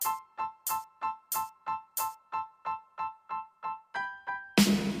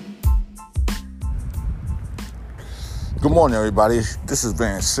Good morning, everybody. This is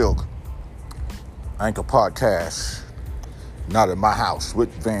Van Silk, Anchor Podcast, not at my house,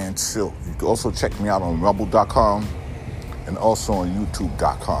 with Van Silk. You can also check me out on rumble.com and also on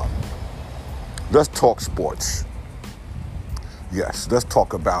youtube.com. Let's talk sports. Yes, let's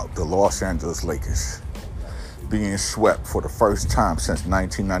talk about the Los Angeles Lakers being swept for the first time since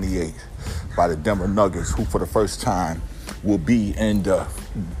 1998 by the Denver Nuggets, who for the first time will be in the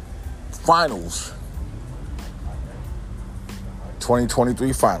finals,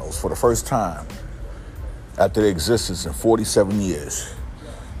 2023 finals, for the first time after their existence in 47 years.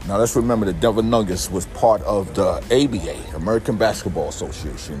 Now let's remember the Denver Nuggets was part of the ABA, American Basketball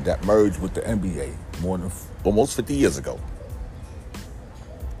Association, that merged with the NBA more than almost 50 years ago.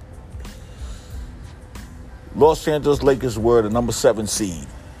 Los Angeles Lakers were the number 7 seed,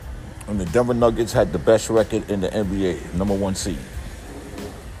 and the Denver Nuggets had the best record in the NBA, number 1 seed.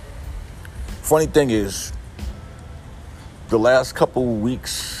 Funny thing is, the last couple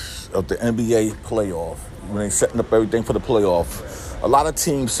weeks of the NBA playoff, when they're setting up everything for the playoff, a lot of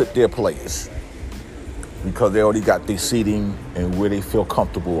teams sit their players because they already got their seating and where they feel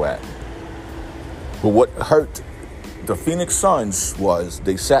comfortable at. But what hurt the Phoenix Suns was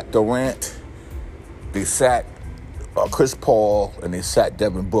they sat Durant, they sat Chris Paul, and they sat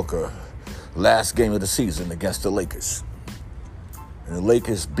Devin Booker last game of the season against the Lakers. And the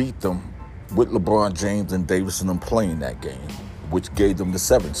Lakers beat them with LeBron James and Davis and them playing that game, which gave them the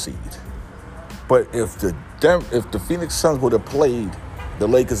 7th seed. But if the Phoenix Suns would have played the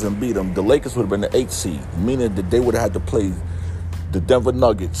Lakers and beat them, the Lakers would have been the 8th seed, meaning that they would have had to play the Denver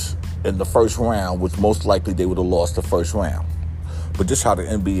Nuggets in the first round, which most likely they would have lost the first round. But this is how the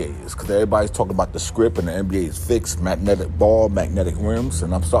NBA is, because everybody's talking about the script and the NBA is fixed, magnetic ball, magnetic rims,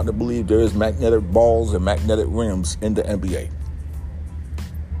 and I'm starting to believe there is magnetic balls and magnetic rims in the NBA.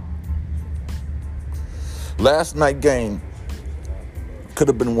 Last night game could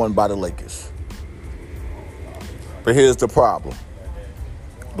have been won by the Lakers. But here's the problem.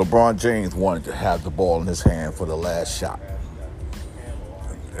 LeBron James wanted to have the ball in his hand for the last shot.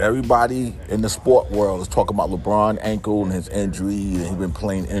 Everybody in the sport world is talking about LeBron's ankle and his injury, and he's been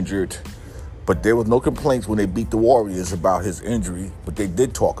playing injured. But there was no complaints when they beat the Warriors about his injury, but they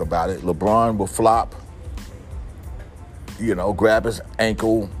did talk about it. LeBron will flop, grab his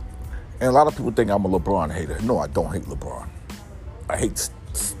ankle. And a lot of people think I'm a LeBron hater. No, I don't hate LeBron. I hate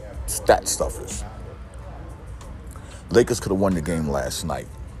stat stuffers. Lakers could have won the game last night.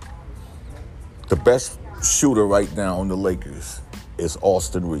 The best shooter right now on the Lakers is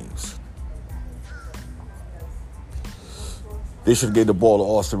Austin Reeves. They should have gave the ball to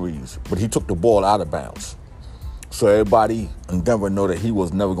Austin Reeves, but he took the ball out of bounds. So everybody in Denver know that he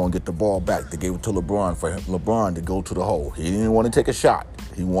was never going to get the ball back. They gave it to LeBron for LeBron to go to the hole. He didn't want to take a shot.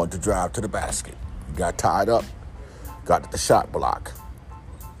 He wanted to drive to the basket. He got tied up, got the shot block.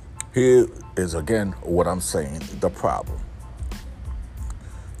 Here is, again, what I'm saying, the problem.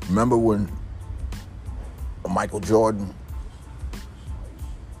 Remember when Michael Jordan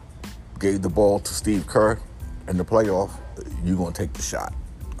gave the ball to Steve Kerr in the playoff? You're going to take the shot.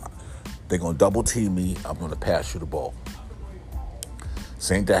 They're going to double team me. I'm going to pass you the ball.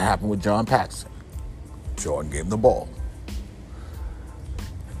 Same thing happened with John Paxson. Jordan gave him the ball.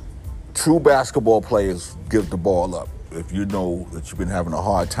 True basketball players give the ball up. If you know that you've been having a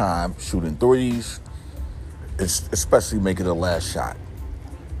hard time shooting threes, especially making the last shot,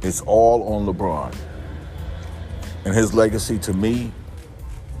 it's all on LeBron. And his legacy, to me,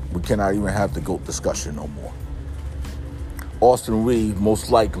 we cannot even have the GOAT discussion no more. Austin Reeves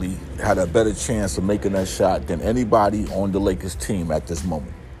most likely had a better chance of making that shot than anybody on the Lakers team at this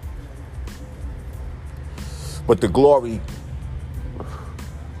moment. But the glory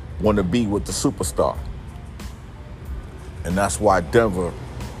want to be with the superstar. And that's why Denver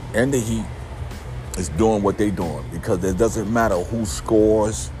and the Heat is doing what they're doing, because it doesn't matter who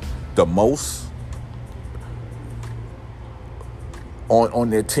scores the most on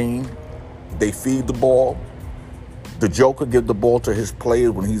their team. They feed the ball. The Joker give the ball to his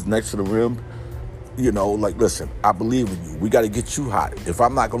players when he's next to the rim. Listen, I believe in you. We got to get you hot. If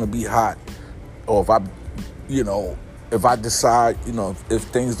I'm not going to be hot, or if I decide, if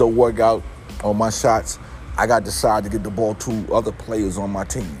things don't work out on my shots, I got to decide to get the ball to other players on my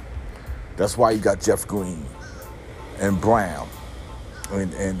team. That's why you got Jeff Green and Brown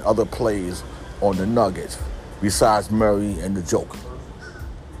and other players on the Nuggets besides Murray and the Joker.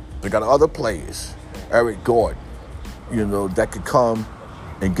 They got other players, Eric Gordon, that could come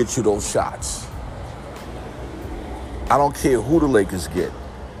and get you those shots. I don't care who the Lakers get.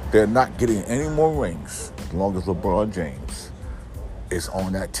 They're not getting any more rings as long as LeBron James is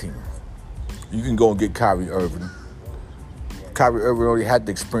on that team. You can go and get Kyrie Irving. Kyrie Irving already had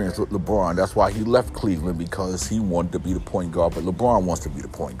the experience with LeBron. That's why he left Cleveland, because he wanted to be the point guard, but LeBron wants to be the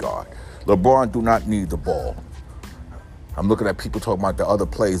point guard. LeBron do not need the ball. I'm looking at people talking about the other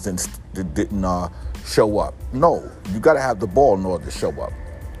players that didn't show up. No, you got to have the ball in order to show up.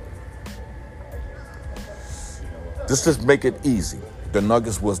 Just make it easy. The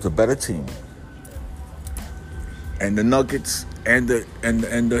Nuggets was the better team, and the Nuggets and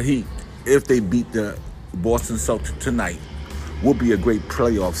the Heat, if they beat the Boston Celtics tonight, will be a great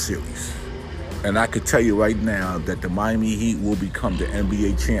playoff series. And I could tell you right now that the Miami Heat will become the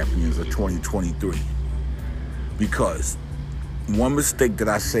NBA champions of 2023. Because one mistake that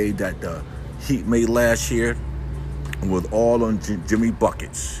I say that the Heat made last year was all on Jimmy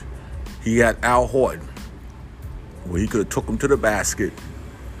Buckets. He had Al Horton, where he could have took him to the basket,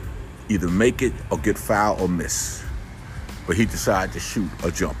 either make it or get fouled or miss. But he decided to shoot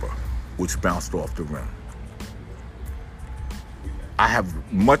a jumper, which bounced off the rim. I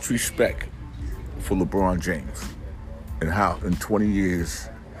have much respect for LeBron James and how in 20 years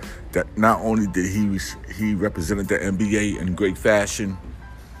that not only did he represented the NBA in great fashion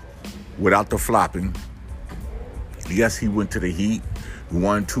without the flopping. Yes, he went to the Heat,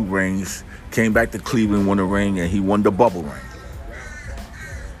 won 2 rings, came back to Cleveland, won a ring, and he won the bubble ring.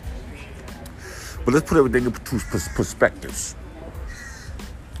 But let's put everything into perspectives.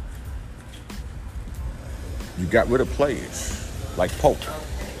 You got rid of players like Pope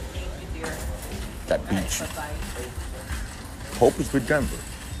that beat you. Pope is with Denver.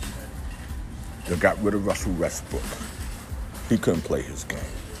 They got rid of Russell Westbrook. He couldn't play his game.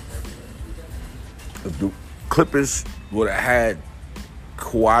 If the Clippers would have had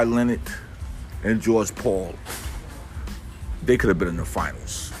Kawhi Leonard and George Paul, they could have been in the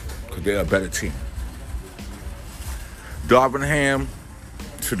finals because they're a better team. Darvin Ham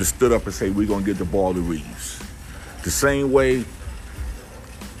should have stood up and said, we're going to get the ball to Reeves. The same way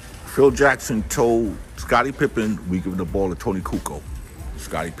Phil Jackson told Scottie Pippen, we give the ball to Tony Kukoc.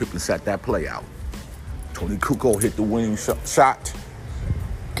 Scottie Pippen sat that play out. Tony Kukoc hit the winning shot,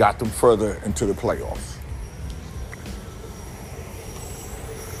 got them further into the playoffs.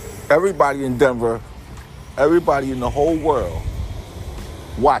 Everybody in Denver, everybody in the whole world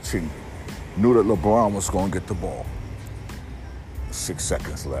watching knew that LeBron was going to get the ball. 6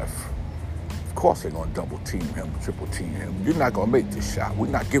 seconds left. Of course they're going to double team him, triple team him. You're not going to make this shot. We're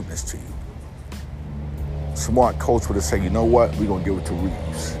not giving this to you. Smart coach would have said, you know what? We're going to give it to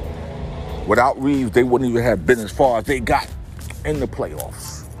Reeves. Without Reeves, they wouldn't even have been as far as they got in the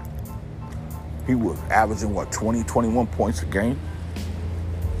playoffs. He was averaging, 20, 21 points a game.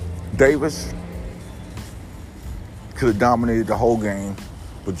 Davis could have dominated the whole game.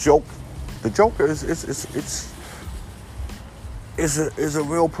 But the Joker is a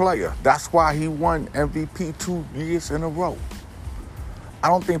real player. That's why he won MVP 2 years in a row. I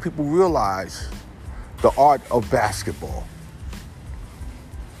don't think people realize the art of basketball.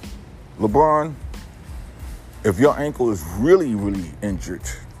 LeBron, if your ankle is really, really injured,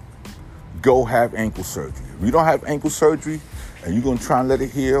 go have ankle surgery. If you don't have ankle surgery and you're going to try and let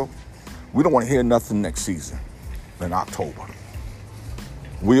it heal, we don't want to hear nothing next season in October.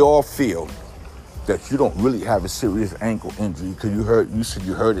 We all feel that you don't really have a serious ankle injury because you said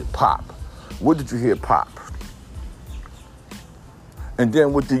you heard it pop. What did you hear pop? And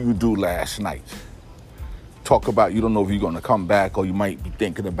then what did you do last night? Talk about you don't know if you're going to come back, or you might be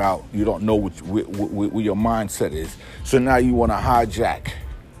thinking about, you don't know where your mindset is. So now you want to hijack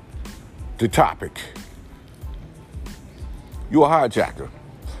the topic. You're a hijacker.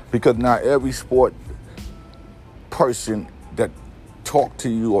 Because now every sport person that talk to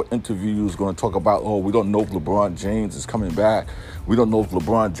you or interview you is going to talk about, oh, we don't know if LeBron James is coming back. We don't know if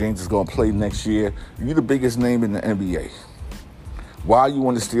LeBron James is going to play next year. You're the biggest name in the NBA. Why you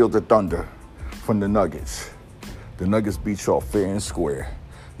want to steal the thunder from the Nuggets? The Nuggets beat y'all fair and square.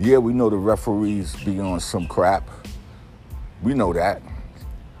 Yeah, we know the referees be on some crap. We know that.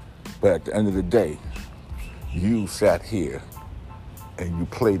 But at the end of the day, you sat here and you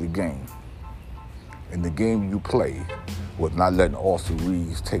played the game. And the game you played was not letting Austin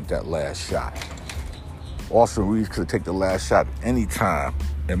Reeves take that last shot. Austin Reeves could take the last shot any time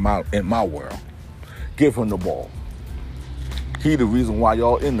in my world. Give him the ball. He the reason why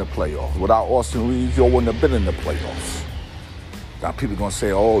y'all in the playoffs. Without Austin Reeves, y'all wouldn't have been in the playoffs. Now people gonna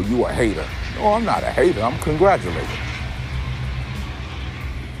say, oh, you a hater. No, I'm not a hater. I'm congratulating.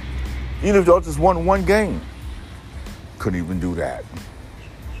 Even if y'all just won one game, couldn't even do that.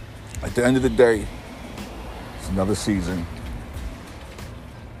 At the end of the day, it's another season,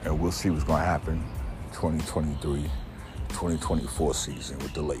 and we'll see what's going to happen 2023, 2024 season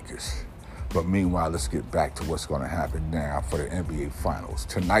with the Lakers. But meanwhile, let's get back to what's going to happen now for the NBA Finals.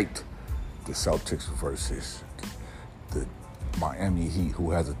 Tonight, the Celtics versus the Miami Heat,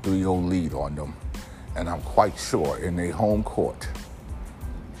 who has a 3-0 lead on them. And I'm quite sure in their home court,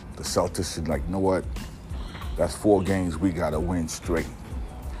 the Celtics should you know what? That's 4 games we got to win straight.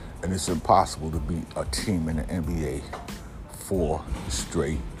 And it's impossible to beat a team in the NBA 4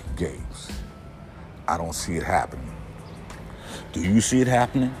 straight games. I don't see it happening. Do you see it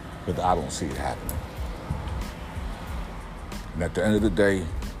happening? Because I don't see it happening. And at the end of the day,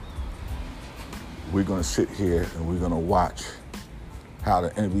 we're going to sit here and we're going to watch how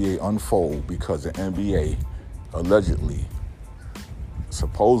the NBA unfold, because the NBA allegedly,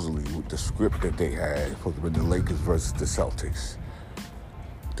 supposedly, with the script that they had, supposed to be the Lakers versus the Celtics,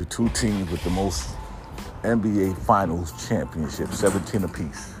 the 2 teams with the most NBA Finals championships, 17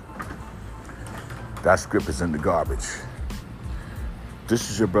 apiece. That script is in the garbage. This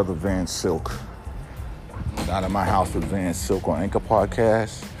is your brother Van Silk. Not in my house with Van Silk on Anchor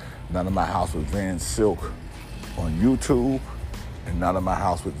Podcast. Not in my house with Van Silk on YouTube. And not in my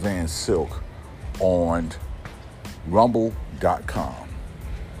house with Van Silk on Rumble.com.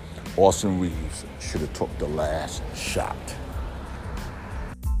 Austin Reeves should have took the last shot.